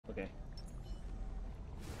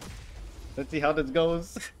Let's see how this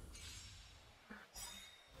goes.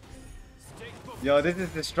 Yo, this is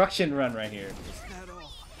destruction run right here.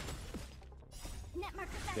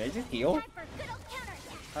 Did I just heal?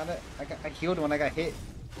 How did I healed when I got hit?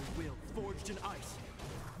 Will forged in ice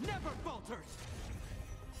never falters.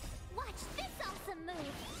 Watch this awesome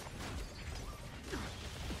move.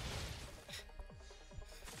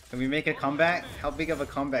 Can we make a comeback? How big of a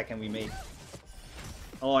comeback can we make?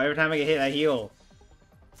 Oh, every time I get hit, I heal.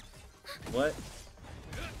 What?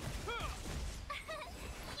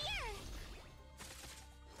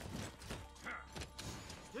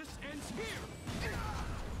 This ends here.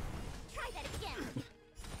 Try that again.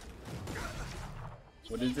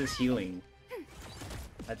 What is this healing?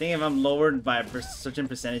 I think if I'm lowered by a certain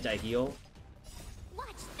percentage, I heal.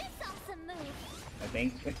 Watch this awesome move. I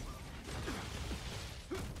think.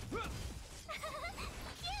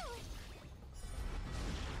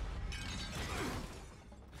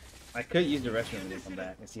 I could use the restroom when they come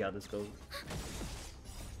back and see how this goes.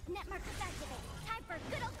 Net markers activate. Time for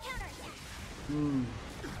good old counterattack. Hmm.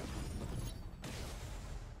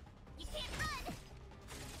 You can't run.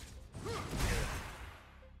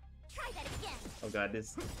 Try that again. Oh god,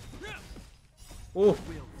 this. Ooh. Will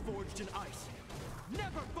forged in ice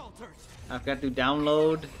never falters. I've got to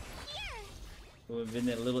download. Here. It would have been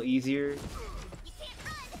a little easier. You can't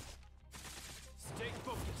run. Stay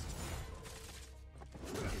focused.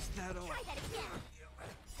 Is that all? Try that again.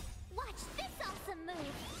 Watch this awesome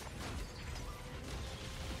move.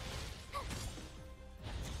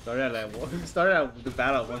 Started out the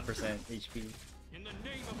battle at 1% HP. In the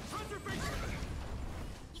name of conservation.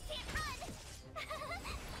 You can't run.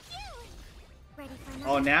 Phew. Ready for another?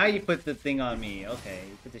 Oh, now you put the thing on me. Okay,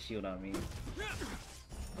 you put the shield on me.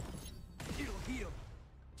 Heal.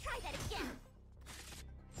 Try that again.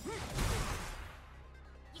 You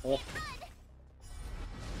Oh. can't run.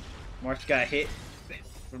 March got hit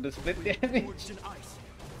from the split damage. Forged in ice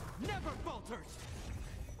never falters.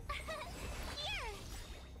 Here.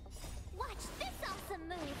 Watch this awesome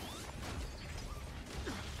move.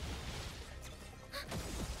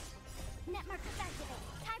 Net markers activate.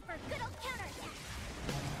 Time for good old counterattack.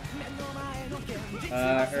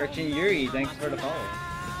 Urchin Yuri, thanks for the follow.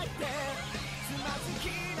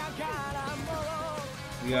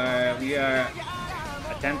 We are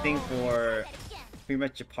attempting for pretty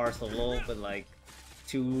much a par solo, but like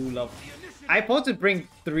 2 level. I supposed to bring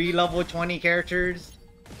 3 level 20 characters,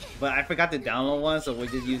 but I forgot to download one, so we're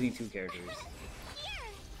just using 2 characters.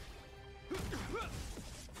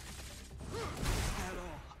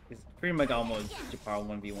 It's pretty much almost Gepard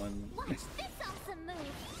 1v1. Watch this awesome move.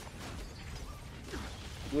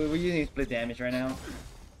 We're using split damage right now.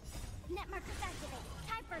 Net markers activate.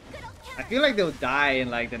 Time for good old I counterattack. feel like they'll die in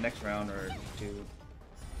like the next round or 2.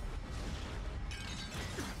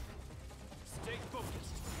 Stay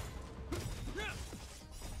focused.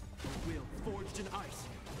 Will forged in ice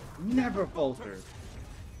Never falter.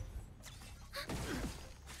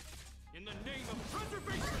 in the name of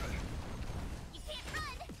conservation. You can't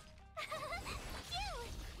run.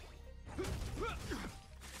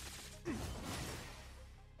 Phew.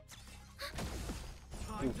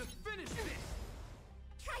 Time to finish this.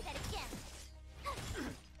 Try that again.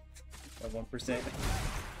 At 1%.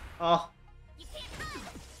 Oh, You can't run.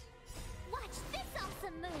 Watch this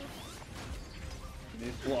awesome move.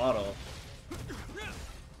 this full auto.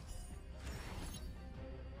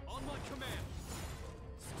 On my command.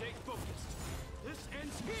 Stay focused. This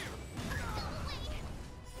ends here.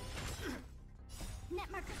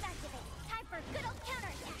 Net markers activate. Time for good old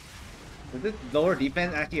counterattack. Does this lower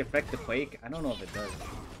defense actually affect the quake? I don't know if it does.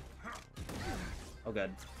 Oh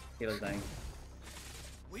god, Halo's dying.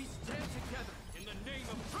 We stand together in the name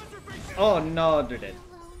of conservation. Oh no, they're dead.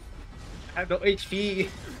 Alone. I have no HP.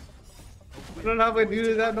 I don't know how to do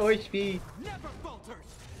this. I have no HP. Never falters.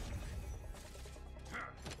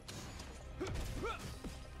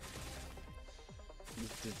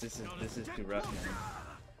 This is too rough,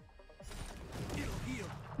 man. Heal.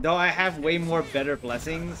 Though I have way more better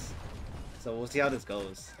blessings, so we'll see how this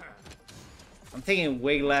goes. I'm taking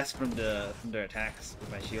way less from their attacks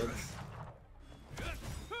with my shields.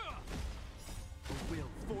 Will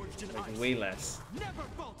forged in Like ice way less. never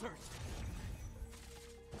falters.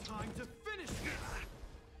 Time to finish this.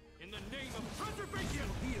 In the name of conservation.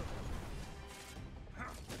 Heal.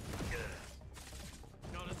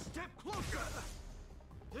 Not a step closer.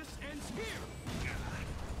 This ends here.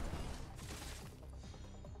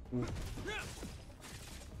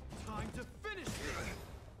 Time to finish this.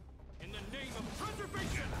 In the name of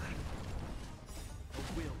conservation.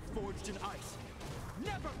 A will forged in ice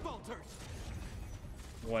never falters.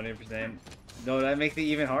 100%. No, that makes it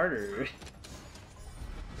even harder.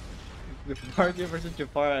 The Market versus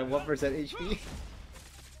Gepard at 1% HP.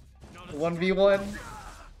 1v1.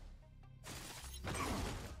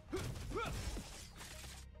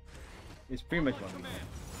 It's pretty much 1v1.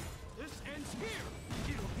 This ends here.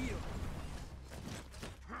 Heal, heal.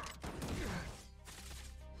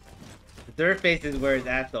 The third phase is where it's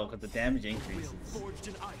at though, because the damage increases. Forged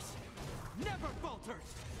in ice. Never falters.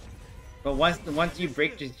 But once you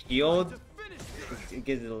break the shield, it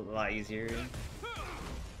gets it a lot easier.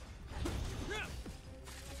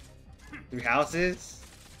 3 houses?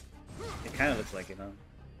 It kind of looks like it, huh?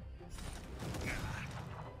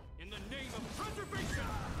 In the name of preservation.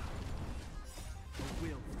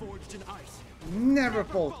 Will forged in ice. Never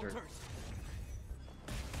falter.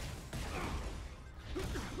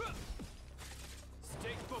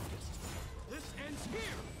 Stay focused. This ends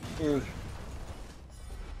here. Ooh.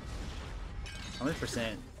 How much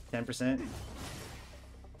percent? 10%?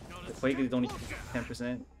 The Quake is only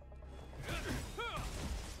 10%.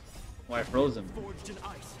 Oh, I froze him. Forged in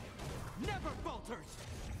ice. Never falters.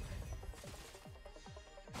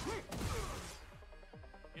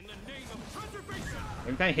 In the name of preservation.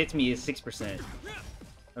 Every time it hits me is 6%.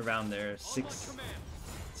 Around there. 2 to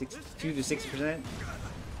 6%.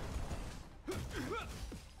 The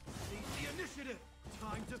initiative.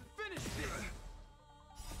 Time to finish this.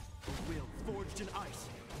 Will forged in ice.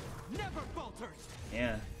 Never falters.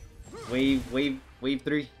 Yeah. Wave 3. In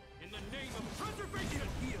the name of preservation.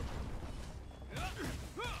 Heal.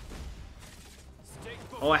 Stay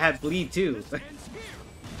focused. Oh, I had bleed too. This ends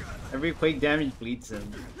here. Every Quake damage bleeds him.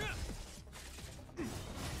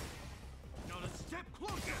 Not a step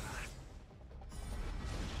closer.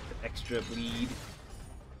 Extra bleed.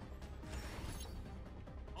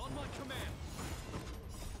 On my command.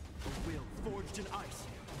 Will forged in ice.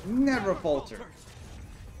 Never falter.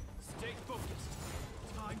 Stay focused.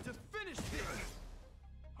 Time to finish this.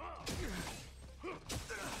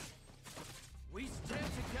 We stand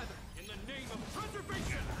together in the name of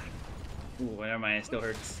preservation. Ooh, never mind, it still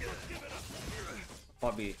hurts.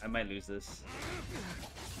 Probably, I might lose this.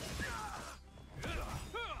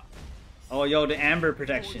 Oh, yo, the Amber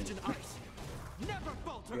protection. Forged in ice. Never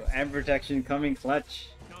falters. Yo, Amber protection coming clutch.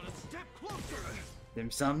 Not a step closer.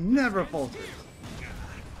 Dimsum never falters.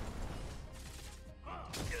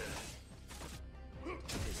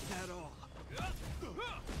 Is that all?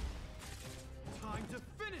 Time to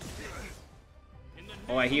finish this. In the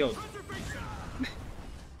Oh, I name healed. of preservation.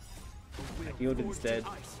 I healed instead.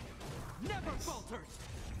 Ice. Never falters.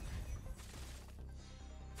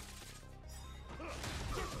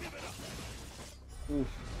 Oof.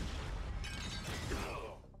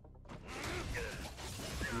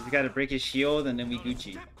 You gotta break his shield and then we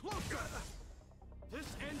Gucci. Step closer. This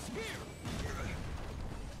ends here.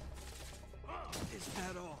 Is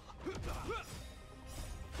that all?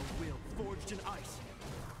 Will forged in ice.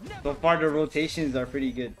 Never So far the rotations are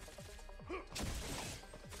pretty good.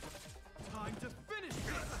 time to finish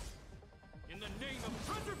this. In the name of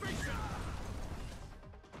preservation.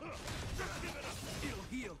 It'll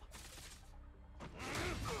heal.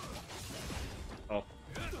 Oh.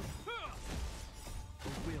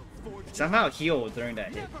 Will forged in Somehow healed during that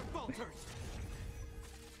hit. never falters.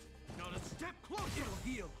 Not a step closer. It'll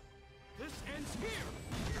heal. This ends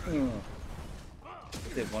here.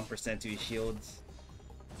 Did 1% to his shields.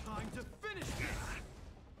 Time to finish this.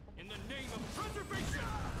 In the name of preservation.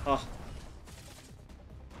 Oh.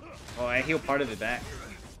 Oh, I healed part of it back.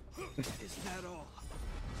 Is that all?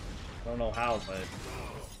 I don't know how, but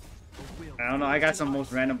Will I don't know. I got some forged in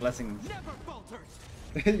most random blessings. never falters.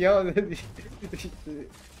 Yo,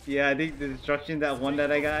 yeah, I think the destruction, that one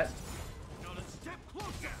that I got. Not a step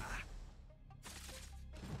closer.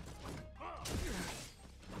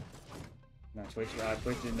 Not Twitch,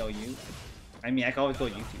 Twitch didn't know you. I mean, I can always go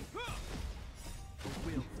YouTube.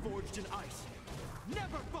 Will forged in ice.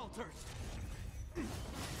 Never falters.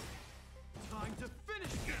 Time to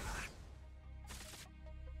finish this.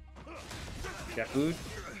 Got food?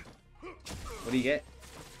 What do you get?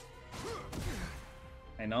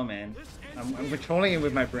 I know, man. I'm controlling it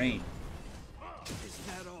with my brain. Is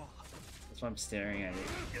that all? That's why I'm staring at it.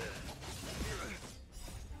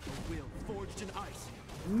 Will forged in ice.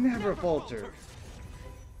 Never falter. falters.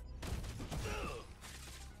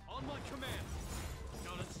 On my command.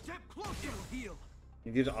 Not a step closer. It'll heal.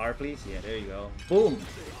 Can you do the R, please? Yeah, there you go. Boom!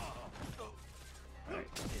 Alright,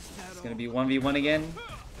 Is that it's all? gonna be 1v1 again.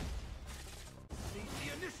 Seize the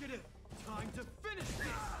initiative. Time to finish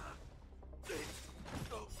this.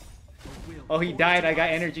 Will Oh, he forged died. in I got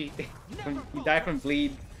ice. energy. He died from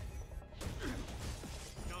bleed.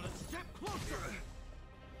 Not a step closer.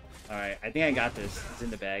 Alright, I think I got this. It's in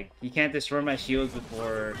the bag. He can't destroy my shields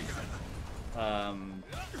before I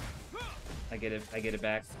get it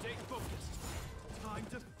back. Stay focused. Time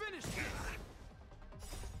to finish this.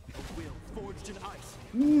 A will forged in ice.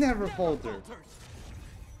 Never falter. Falters.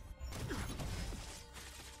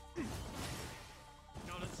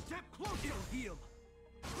 Not a step closer. It'll heal.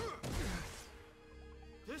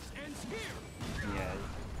 This ends here. Yeah.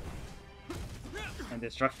 And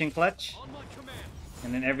destruction clutch. On my command.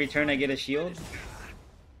 And then every turn I get a shield.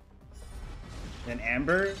 Then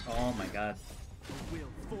Amber. Oh my god. A will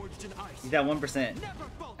forged in ice. He's at 1%. Never I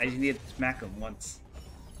falter. just need to smack him once.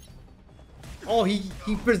 Oh, he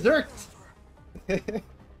berserked. I think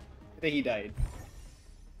he died.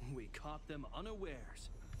 We caught them unawares.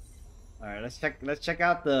 All right, let's check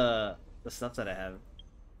out the stuff that I have.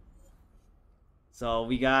 So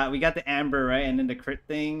we got the Amber, right, and then the crit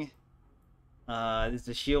thing. This is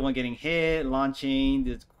the shield when getting hit, launching.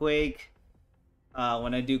 There's Quake.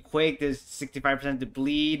 When I do Quake, there's 65% to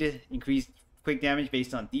bleed, increased quick damage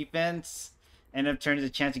based on defense. End of turn is a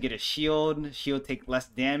chance to get a shield. Shield take less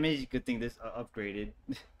damage. Good thing this upgraded.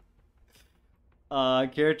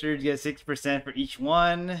 Characters get 6% for each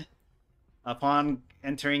one. Upon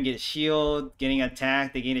entering, get a shield. Getting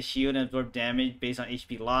attacked, they gain a shield and absorb damage based on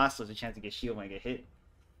HP loss. So there's a chance to get shield when I get hit.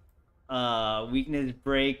 Weakness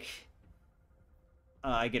break.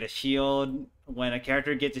 I get a shield. When a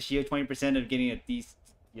character gets a shield, 20% of getting a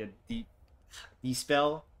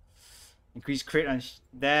D-spell. Increase crit on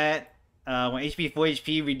that. When HP full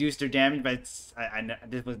HP, reduce their damage by.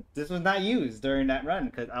 This was not used during that run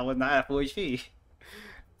because I was not at full HP.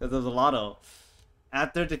 Because it was a lotto.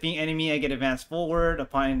 After defeating enemy, I get advanced forward.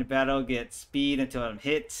 Upon end of battle, get speed until I'm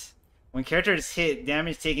hit. When character is hit,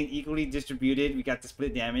 damage taken equally distributed. We got the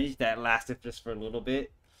split damage that lasted just for a little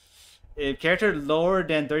bit. If character lower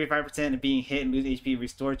than 35% of being hit and lose HP,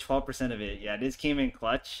 restore 12% of it. Yeah, this came in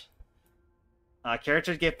clutch.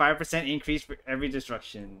 Characters get 5% increase for every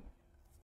destruction.